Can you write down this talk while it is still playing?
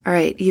All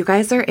right, you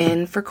guys are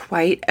in for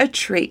quite a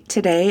treat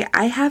today.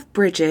 I have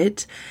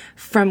Bridgitte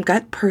from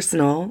Gut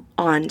Personal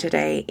on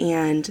today,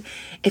 and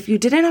if you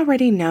didn't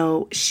already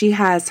know, she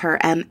has her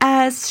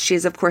MS.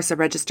 She's, of course, a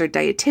registered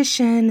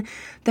dietitian,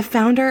 the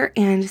founder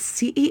and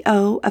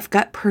CEO of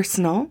Gut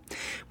Personal,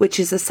 which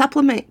is a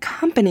supplement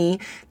company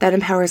that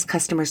empowers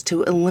customers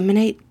to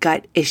eliminate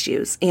gut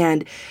issues.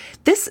 And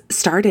this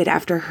started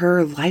after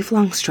her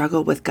lifelong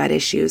struggle with gut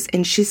issues,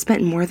 and she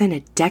spent more than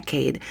a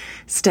decade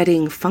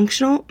studying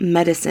functional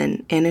medicine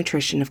and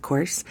nutrition, of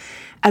course,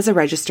 as a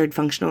registered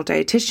functional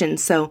dietitian.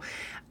 So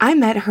I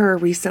met her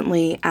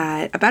recently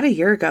about a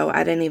year ago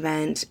at an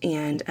event,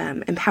 and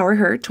Empower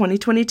Her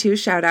 2022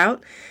 shout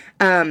out.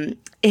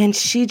 And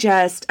she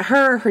just,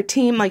 her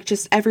team, like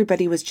just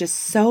everybody was just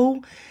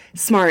so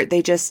smart.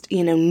 They just,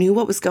 knew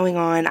what was going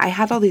on. I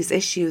had all these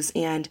issues,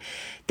 and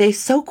they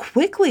so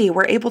quickly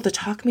were able to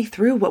talk me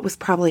through what was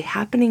probably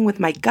happening with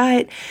my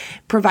gut,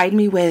 provide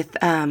me with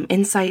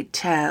insight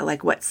to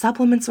like what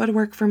supplements would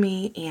work for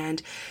me,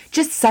 and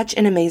just such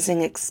an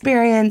amazing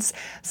experience.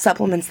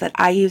 Supplements that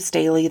I use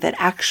daily that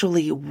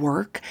actually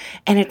work,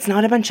 and it's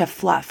not a bunch of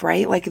fluff,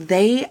 right? Like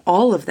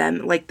all of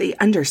them, like they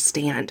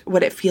understand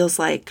what it feels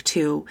like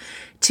to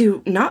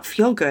not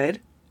feel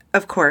good,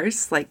 of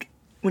course, like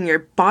when your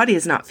body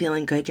is not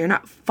feeling good, you're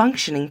not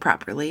functioning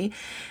properly,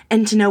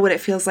 and to know what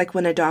it feels like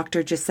when a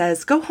doctor just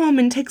says, go home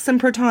and take some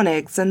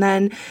protonics, and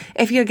then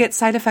if you get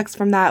side effects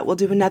from that, we'll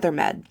do another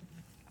med.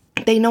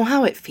 They know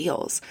how it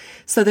feels.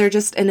 So they're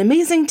just an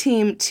amazing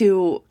team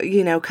to,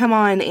 come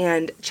on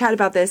and chat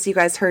about this. You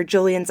guys heard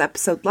Julian's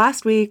episode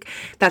last week.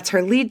 That's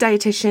her lead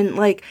dietitian.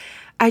 Like,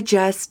 I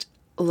just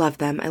love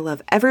them. I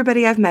love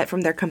everybody I've met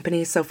from their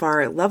company so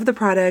far. I love the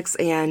products,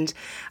 and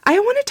I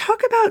want to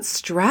talk about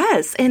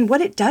stress and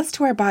what it does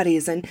to our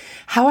bodies and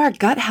how our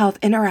gut health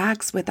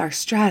interacts with our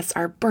stress,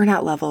 our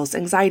burnout levels,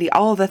 anxiety,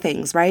 all of the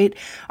things, right?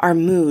 Our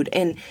mood.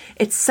 And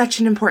it's such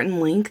an important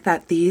link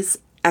that these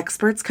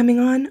experts coming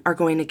on are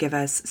going to give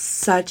us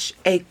such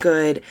a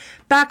good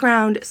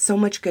background, so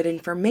much good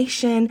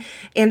information.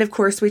 And of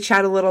course, we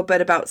chat a little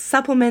bit about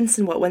supplements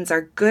and what ones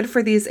are good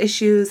for these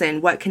issues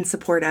and what can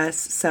support us.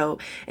 So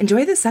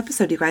enjoy this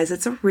episode, you guys.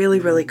 It's a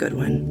really, really good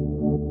one.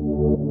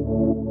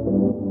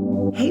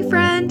 Hey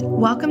friend,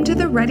 welcome to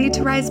the Ready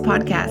to Rise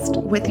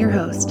podcast with your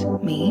host,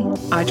 me,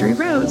 Audrey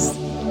Rose.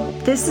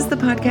 This is the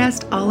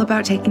podcast all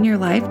about taking your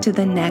life to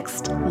the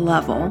next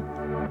level.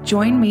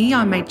 Join me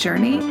on my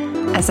journey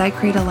as I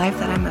create a life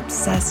that I'm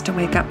obsessed to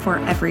wake up for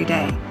every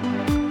day.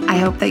 I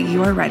hope that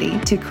you are ready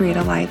to create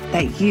a life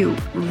that you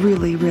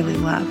really, really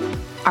love.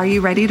 Are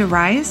you ready to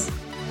rise?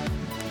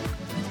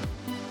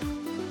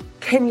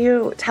 Can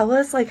you tell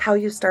us how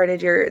you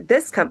started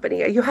this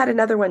company? You had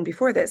another one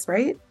before this,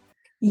 right?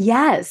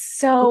 Yes.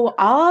 So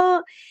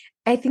I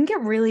think it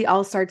really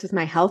all starts with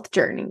my health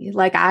journey.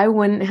 Like I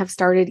wouldn't have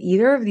started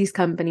either of these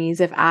companies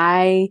if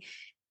I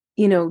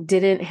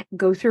didn't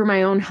go through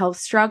my own health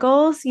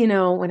struggles.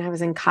 When I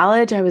was in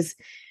college, I was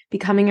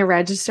becoming a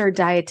registered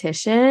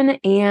dietitian,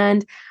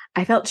 and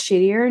I felt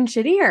shittier and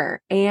shittier.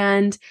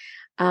 And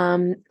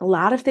a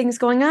lot of things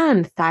going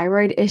on,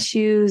 thyroid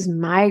issues,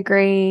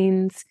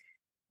 migraines,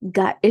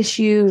 gut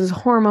issues,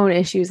 hormone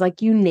issues,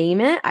 like you name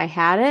it, I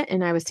had it,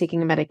 and I was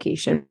taking a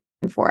medication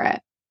for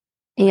it.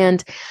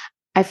 And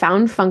I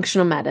found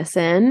functional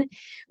medicine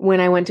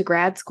when I went to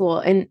grad school,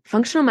 and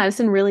functional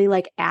medicine really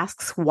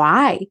asks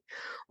why.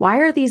 Why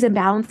are these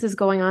imbalances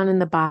going on in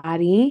the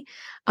body?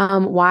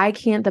 Why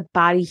can't the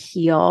body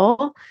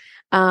heal?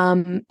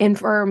 And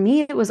for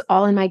me, it was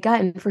all in my gut.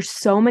 And for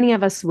so many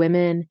of us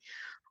women,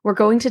 we're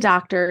going to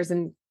doctors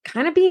and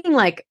kind of being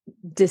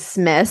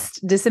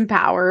dismissed,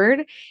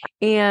 disempowered.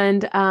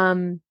 And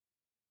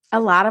a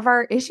lot of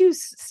our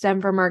issues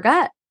stem from our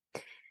gut.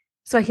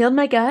 So I healed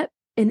my gut,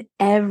 and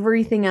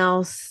everything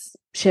else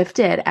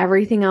shifted.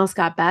 Everything else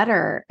got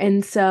better.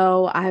 And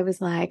so I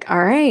was like,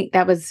 all right,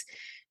 that was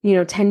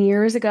 10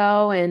 years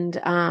ago. And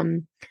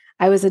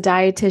I was a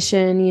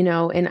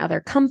dietitian, in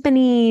other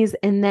companies.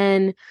 And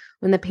then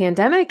when the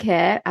pandemic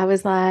hit, I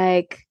was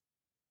like,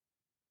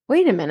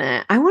 wait a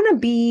minute, I want to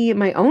be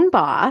my own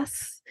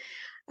boss.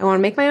 I want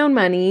to make my own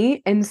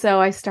money. And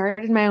so I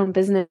started my own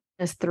business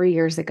 3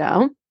 years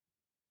ago.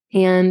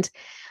 And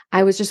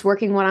I was just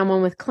working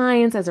one-on-one with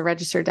clients as a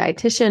registered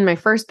dietitian. My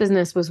first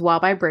business was Well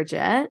by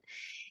Bridgitte.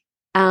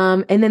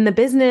 And then the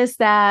business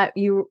that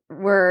you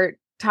were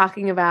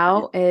talking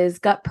about is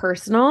Gut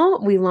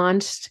Personal. We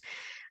launched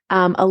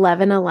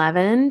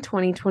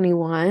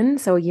 11/11/2021,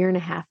 so a year and a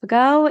half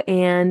ago,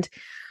 and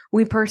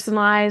we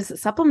personalize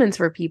supplements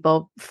for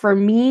people. For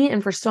me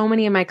and for so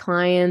many of my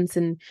clients,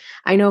 and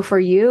I know for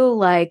you,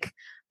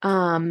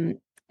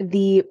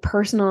 the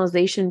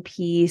personalization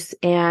piece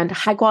and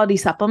high quality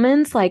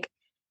supplements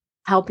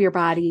help your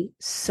body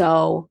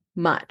so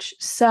much.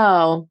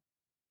 So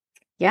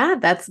yeah,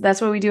 that's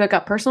what we do at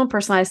Gut Personal,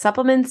 personalized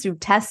supplements through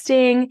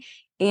testing.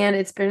 And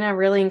it's been a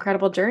really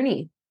incredible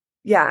journey.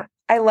 Yeah.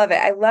 I love it.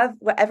 I love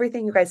what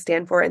everything you guys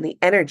stand for and the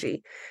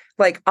energy.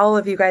 Like all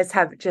of you guys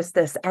have just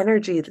this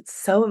energy that's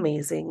so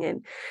amazing.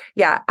 And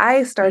yeah,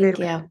 I started Thank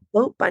with you.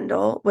 bloat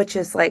bundle, which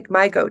is like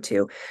my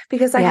go-to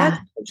because I had Yeah.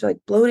 such like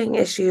bloating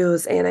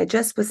issues and I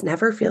just was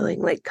never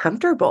feeling like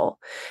comfortable.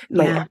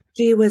 My Yeah.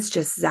 energy was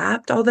just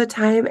zapped all the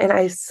time. And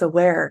I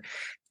swear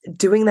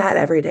doing that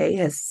every day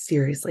has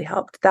seriously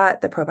helped.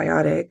 That the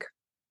probiotic.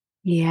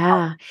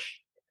 Yeah.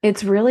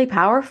 It's really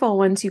powerful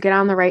once you get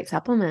on the right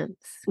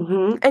supplements.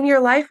 And your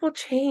life will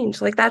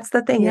change. Like that's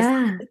the thing is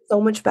Yeah. it's so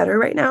much better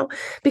right now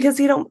because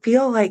you don't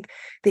feel like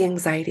the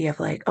anxiety of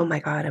like, oh my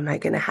God, am I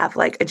going to have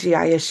like a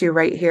GI issue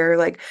right here?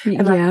 Like,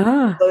 am I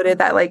Yeah. loaded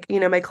that like,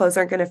 my clothes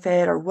aren't going to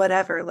fit or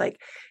whatever?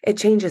 Like it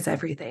changes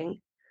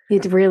everything.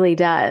 It really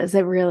does.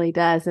 It really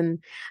does. And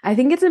I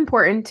think it's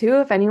important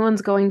too, if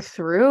anyone's going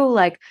through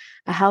like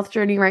a health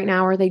journey right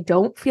now where they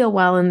don't feel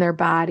well in their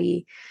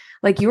body,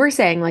 like you were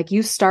saying, like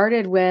you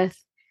started with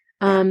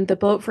Yeah. the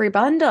bloat-free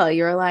bundle.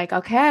 You're like,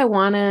 okay, I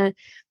want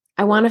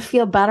to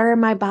feel better in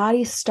my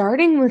body,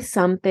 starting with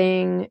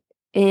something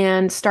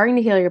and starting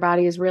to heal your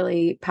body is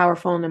really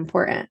powerful and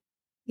important.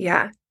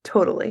 Yeah,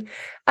 totally.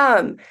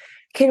 Um,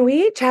 can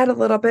we chat a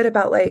little bit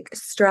about like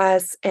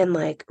stress and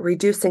like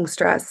reducing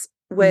stress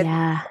with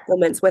Yeah.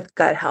 supplements with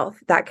gut health,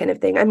 that kind of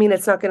thing? I mean,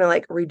 it's not going to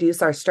like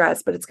reduce our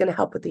stress, but it's going to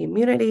help with the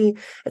immunity.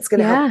 It's going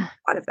to help with Yeah.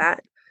 a lot of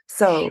that.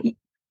 So, Y-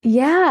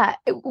 Yeah.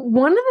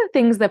 One of the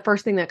things, the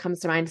first thing that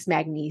comes to mind is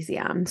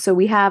magnesium. So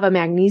we have a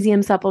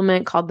magnesium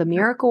supplement called the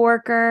Miracle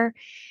Worker,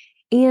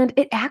 and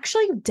it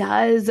actually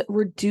does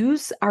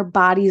reduce our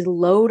body's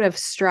load of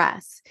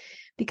stress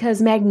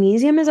because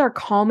magnesium is our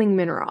calming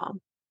mineral.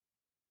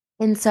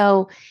 And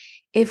so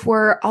if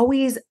we're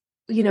always,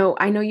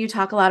 I know you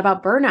talk a lot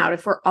about burnout.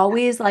 If we're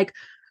always like,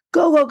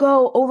 go, go,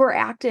 go,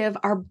 overactive,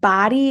 our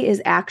body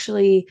is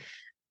actually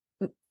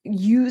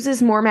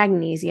uses more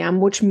magnesium,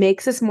 which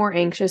makes us more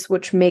anxious,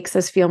 which makes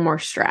us feel more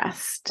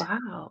stressed.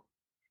 wow.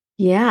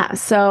 Yeah.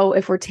 So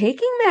if we're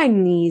taking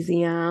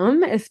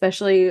magnesium,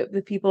 especially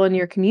the people in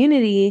your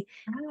community,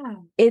 Ah,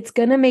 it's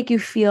going to make you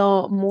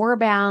feel more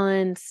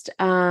balanced,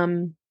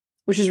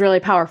 which is really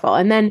powerful.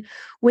 And then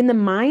when the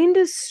mind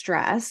is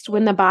stressed,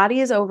 when the body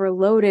is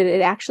overloaded,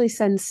 it actually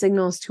sends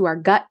signals to our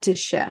gut to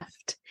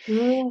shift.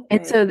 And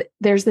okay. so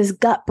there's this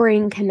gut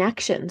brain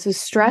connection. So Mm,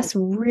 stress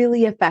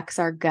really affects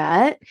our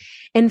gut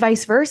and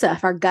vice versa.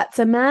 If our gut's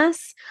a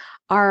mess,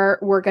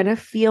 we're going to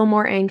feel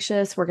more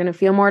anxious, we're going to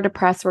feel more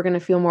depressed, we're going to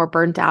feel more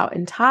burnt out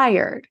and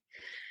tired.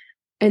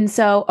 And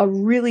so a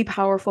really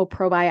powerful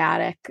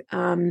probiotic,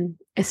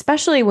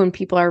 especially when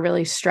people are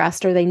really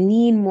stressed or they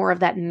need more of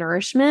that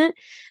nourishment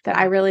that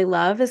I yeah. really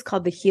love, is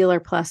called the Healer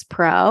Plus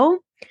Pro.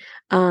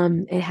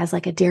 It has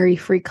like a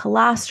dairy-free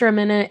colostrum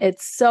in it.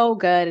 It's so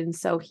good and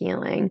so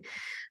healing.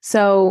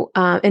 So,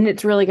 and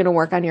it's really going to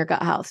work on your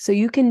gut health. So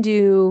you can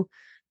do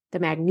the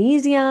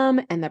magnesium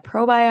and the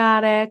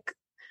probiotic,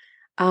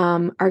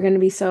 are going to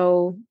be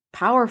so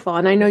powerful.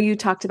 And I know you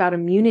talked about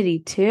immunity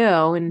too.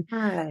 And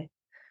Hi.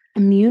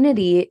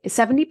 immunity,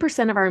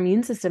 70% of our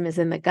immune system is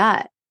in the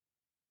gut.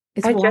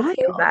 It's I just wild.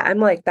 heard that. I'm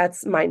like,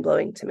 that's mind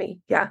blowing to me.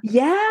 Yeah.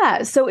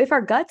 Yeah. So if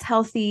our gut's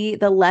healthy,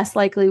 the less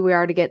likely we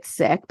are to get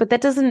sick. But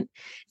that's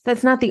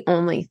not the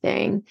only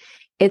thing.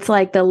 It's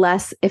like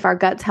if our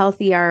gut's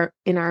healthy, our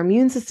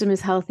immune system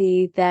is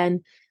healthy,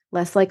 then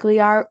less likely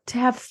are to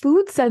have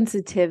food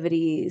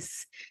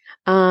sensitivities,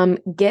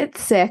 get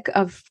sick,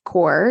 of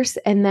course,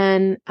 and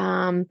then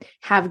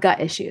have gut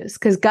issues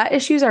because gut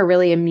issues are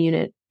really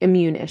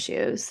immune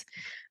issues.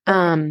 Okay.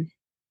 Um,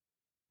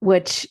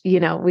 which,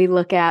 we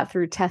look at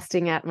through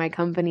testing at my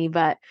company,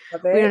 but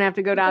Love we don't it. have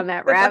to go down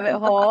that rabbit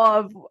hole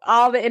of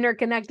all the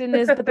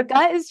interconnectedness. But the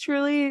gut is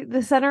truly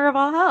the center of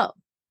all health.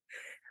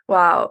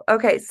 Wow.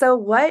 Okay. So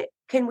what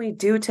can we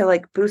do to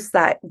like boost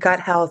that gut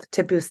health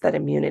to boost that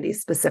immunity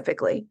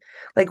specifically?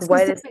 Like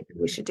what is Specific.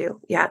 we should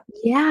do? Yeah.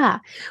 Yeah.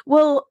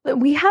 Well,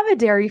 we have a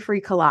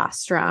dairy-free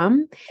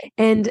colostrum,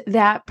 and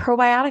that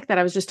probiotic that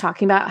I was just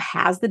talking about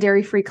has the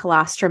dairy-free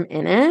colostrum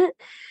in it.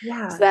 So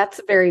Yeah.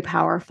 that's very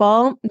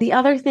powerful. The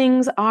other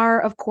things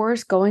are, of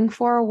course, going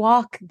for a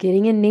walk,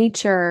 getting in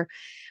nature,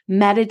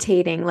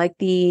 meditating, like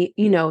the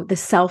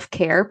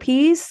self-care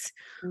piece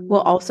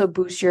will Mm, also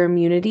boost your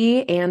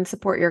immunity and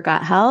support your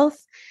gut health.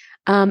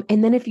 And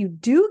then if you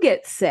do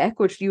get sick,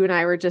 which you and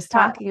I were just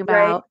yeah, talking right.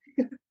 about,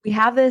 we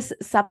have this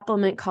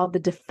supplement called the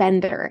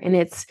Defender, and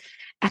it's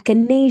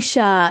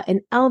echinacea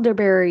and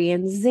elderberry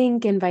and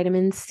zinc and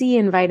vitamin C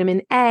and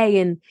vitamin A.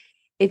 And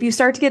if you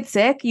start to get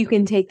sick, you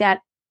can take that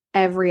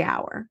every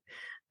hour.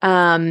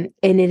 And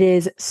it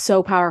is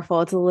so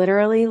powerful. It's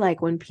literally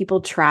like when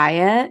people try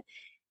it,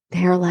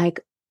 they're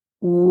like,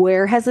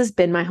 where has this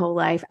been my whole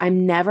life?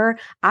 I'm never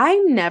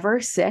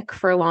sick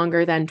for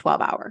longer than 12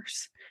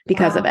 hours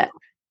because of Wow. it.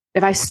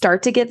 If I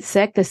start to get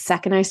sick, the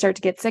second I start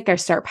to get sick, I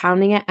start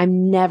pounding it.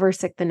 I'm never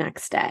sick the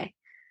next day.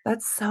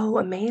 That's so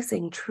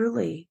amazing,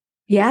 truly.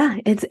 Yeah,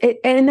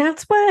 and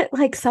that's what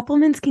like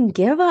supplements can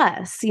give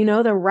us. The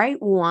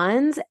right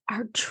ones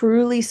are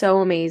truly so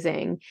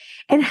amazing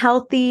and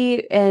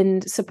healthy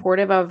and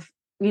supportive of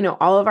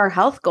all of our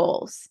health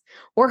goals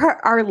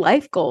or our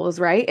life goals,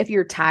 right? If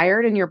you're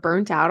tired and you're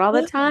burnt out all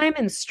the time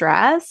and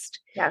stressed,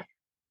 Yeah.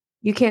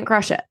 you can't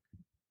crush it.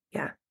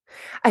 Yeah.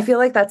 I feel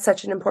like that's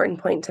such an important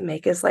point to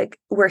make is like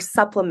we're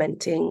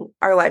supplementing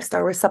our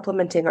lifestyle, we're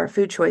supplementing our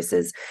food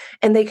choices,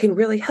 and they can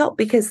really help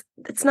because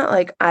it's not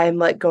like I'm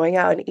like going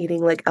out and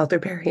eating like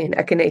elderberry and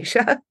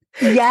echinacea.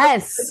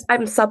 Yes.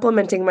 I'm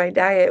supplementing my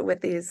diet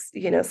with these,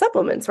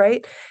 supplements,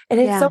 right? And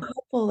it's so Yeah.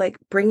 helpful, like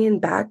bringing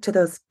back to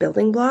those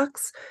building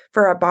blocks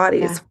for our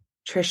bodies, Yeah. for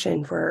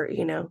nutrition, for,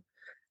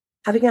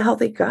 having a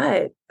healthy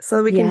gut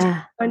so we can take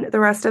Yeah. on the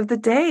rest of the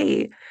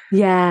day.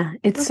 Yeah.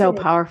 It's Love so it.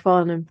 powerful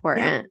and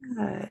important.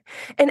 Yeah.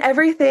 And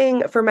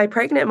everything for my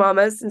pregnant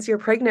mamas, since you're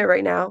pregnant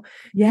right now,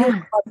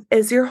 Yeah.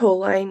 is your whole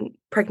line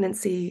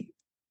pregnancy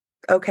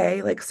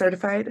okay, like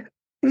certified?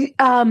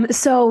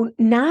 So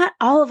not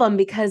all of them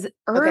because Okay.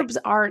 herbs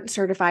aren't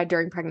certified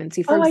during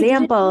pregnancy. For Oh, I didn't know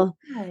example,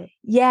 that.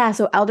 yeah,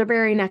 so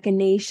elderberry and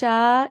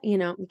echinacea,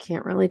 you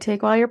can't really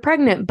take while you're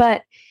pregnant,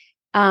 but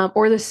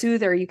or the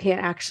soother you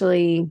can't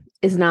actually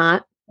is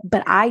not.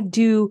 But I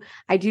do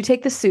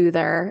take the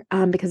soother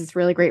because it's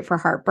really great for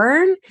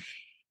heartburn.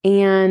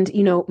 And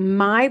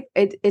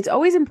it's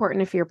always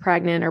important if you're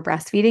pregnant or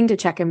breastfeeding to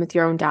check in with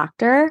your own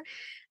doctor.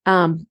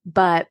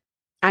 But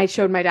I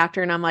showed my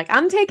doctor and I'm like,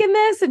 I'm taking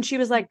this. And she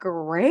was like,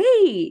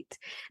 great.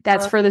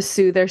 That's for the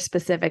soother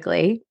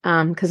specifically.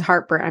 Because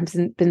heartburn,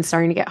 I've been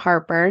starting to get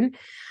heartburn.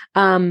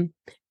 Um,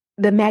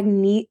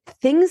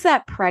 things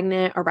that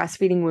pregnant or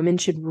breastfeeding women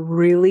should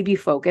really be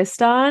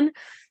focused on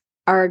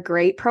are a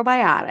great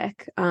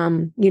probiotic.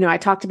 I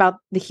talked about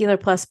the Healer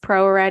Plus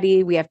Pro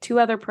already. We have 2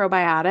 other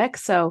probiotics.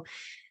 So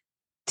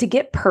to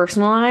get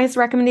personalized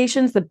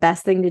recommendations, the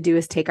best thing to do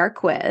is take our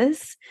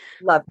quiz.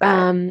 Love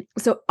that.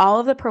 So all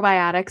of the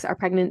probiotics are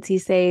pregnancy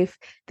safe.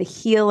 The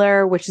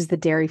Healer, which is the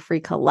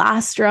dairy-free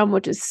colostrum,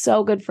 which is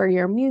so good for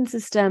your immune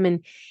system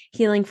and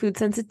healing food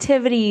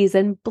sensitivities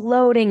and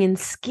bloating and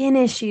skin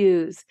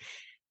issues.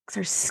 Because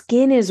our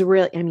skin is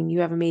really, you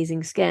have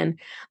amazing skin.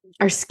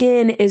 Our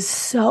skin is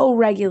so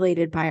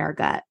regulated by our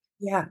gut.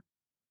 Yeah.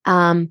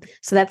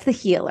 So that's the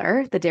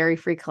Healer, the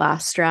dairy-free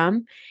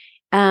colostrum.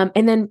 And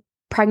then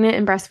pregnant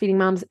and breastfeeding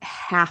moms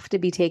have to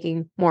be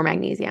taking more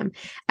magnesium.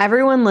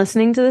 Everyone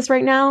listening to this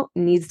right now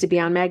needs to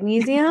be on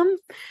magnesium,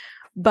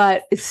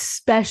 but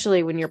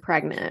especially when you're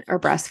pregnant or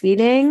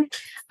breastfeeding,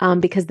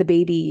 because the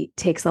baby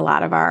takes a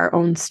lot of our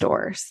own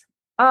stores.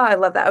 Oh, I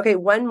love that. Okay,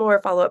 one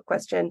more follow-up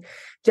question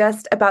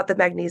just about the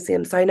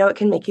magnesium. So I know it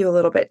can make you a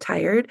little bit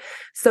tired.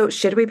 So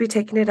should we be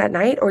taking it at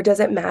night or does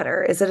it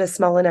matter? Is it a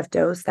small enough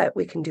dose that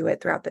we can do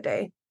it throughout the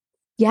day?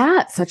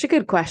 Yeah, such a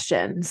good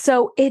question.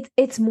 So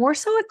it's more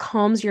so it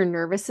calms your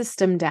nervous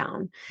system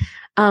down.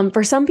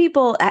 For some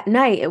people at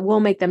night, it will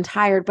make them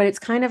tired, but it's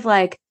kind of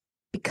like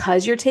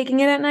because you're taking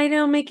it at night,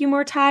 it'll make you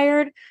more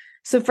tired.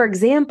 So for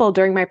example,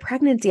 during my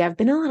pregnancy, I've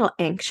been a little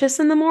anxious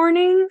in the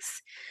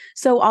mornings.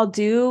 So I'll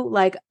do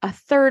like a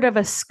third of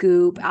a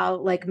scoop.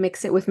 I'll like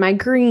mix it with my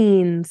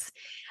greens.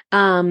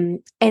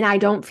 And I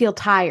don't feel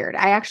tired.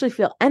 I actually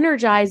feel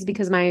energized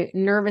because my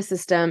nervous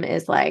system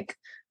is like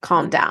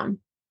calmed down.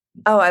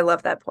 Oh, I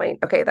love that point.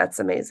 Okay, that's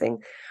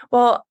amazing.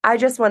 Well, I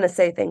just want to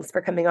say thanks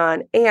for coming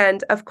on.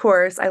 And of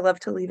course, I love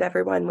to leave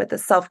everyone with a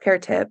self-care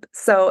tip.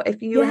 So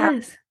if you have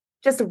Yes.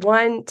 just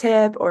one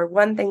tip or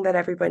one thing that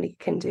everybody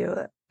can do,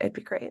 it'd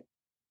be great.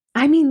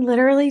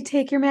 Literally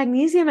take your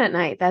magnesium at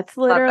night. That's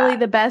literally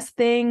the best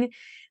thing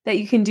that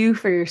you can do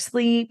for your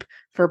sleep,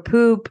 for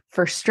poop,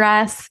 for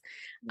stress.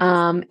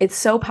 It's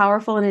so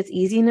powerful and it's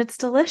easy and it's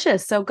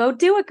delicious. So go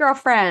do it,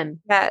 girlfriend.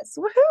 Yes.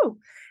 Woohoo.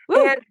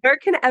 Woo. And where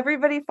can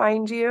everybody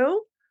find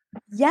you?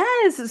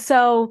 Yes.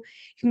 So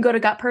you can go to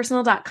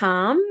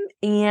gutpersonal.com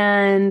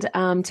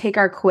and take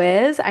our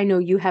quiz. I know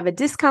you have a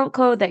discount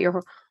code that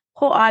your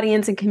whole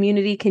audience and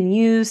community can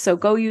use. So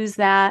go use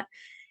that.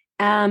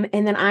 And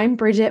then I'm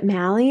Bridgitte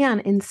Mally on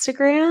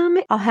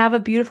Instagram. I'll have a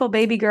beautiful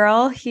baby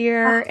girl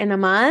here in a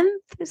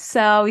month.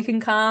 So you can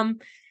come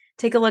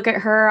take a look at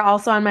her.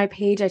 Also on my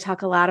page, I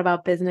talk a lot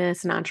about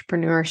business and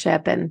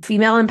entrepreneurship and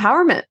female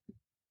empowerment.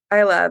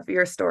 I love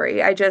your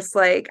story. I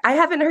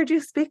haven't heard you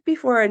speak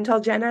before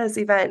until Jenna's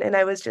event. And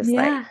I was just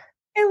like,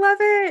 I love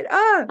it.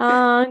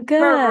 Oh, good.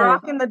 You're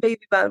rocking the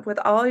baby bump with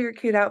all your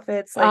cute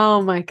outfits. Like,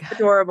 oh my God.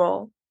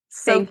 Adorable.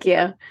 So Thank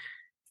you.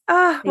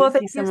 well,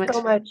 thank you so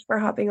so much for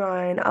hopping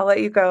on. I'll let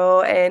you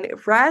go and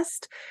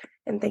rest.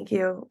 And thank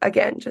you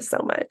again, just so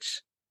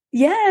much.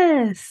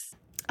 Yes.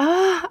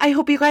 I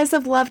hope you guys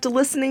have loved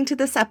listening to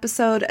this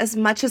episode as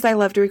much as I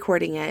loved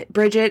recording it.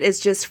 Bridgitte is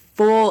just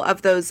full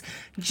of those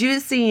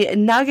juicy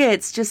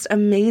nuggets, just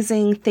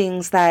amazing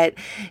things that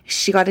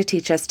she got to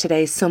teach us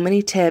today. So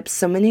many tips,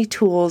 so many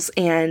tools,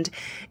 and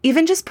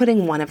even just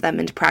putting one of them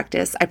into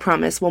practice, I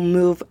promise, will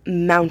move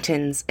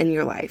mountains in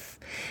your life.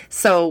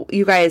 So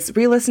you guys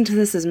re-listen to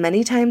this as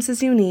many times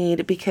as you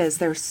need because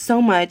there's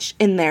so much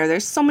in there.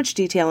 There's so much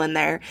detail in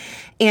there.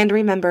 And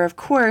remember, of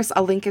course,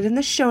 I'll link it in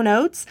the show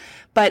notes.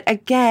 But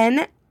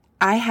again,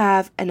 I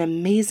have an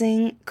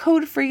amazing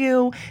code for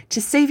you to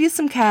save you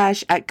some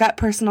cash at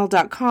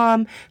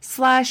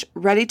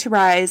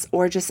gutpersonal.com/ready-to-rise,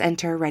 or just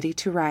enter ready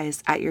to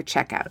rise at your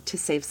checkout to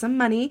save some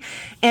money.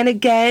 And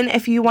again,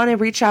 if you want to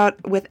reach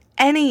out with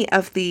any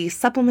of the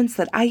supplements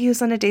that I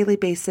use on a daily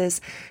basis,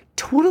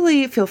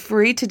 totally feel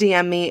free to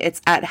DM me.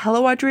 It's at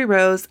Hello Audrey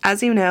Rose,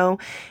 as you know,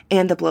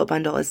 and the Blow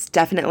Bundle is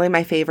definitely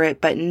my favorite,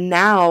 but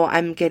now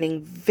I'm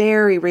getting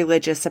very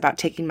religious about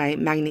taking my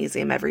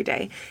magnesium every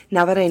day,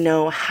 now that I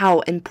know how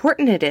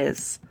important it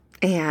is.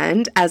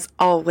 And as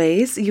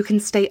always, you can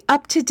stay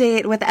up to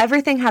date with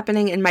everything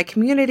happening in my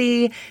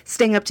community,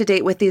 staying up to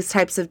date with these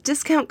types of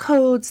discount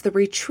codes, the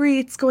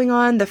retreats going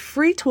on, the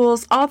free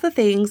tools, all the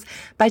things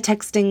by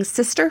texting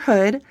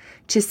Sisterhood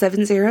to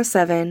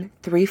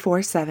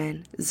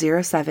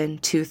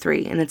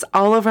 707-347-0723. And it's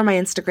all over my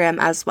Instagram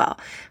as well.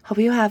 Hope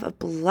you have a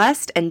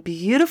blessed and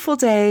beautiful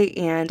day,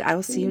 and I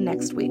will see you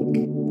next week.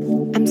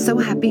 I'm so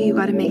happy you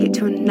got to make it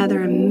to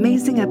another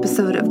amazing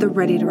episode of the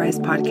Ready to Rise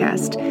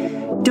podcast.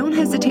 Don't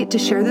hesitate to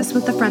share this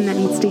with a friend that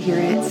needs to hear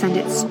it. Send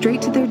it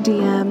straight to their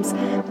DMs.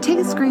 Take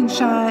a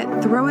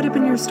screenshot, throw it up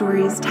in your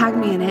stories, tag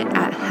me in it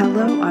at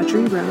Hello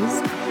Audrey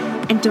Rose.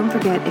 And don't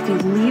forget, if you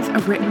leave a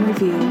written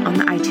review on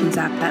the iTunes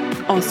app,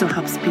 that also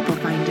helps people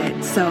find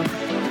it. So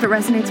if it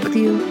resonates with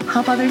you,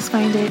 help others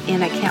find it.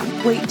 And I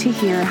can't wait to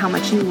hear how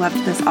much you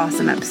loved this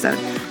awesome episode.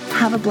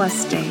 Have a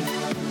blessed day.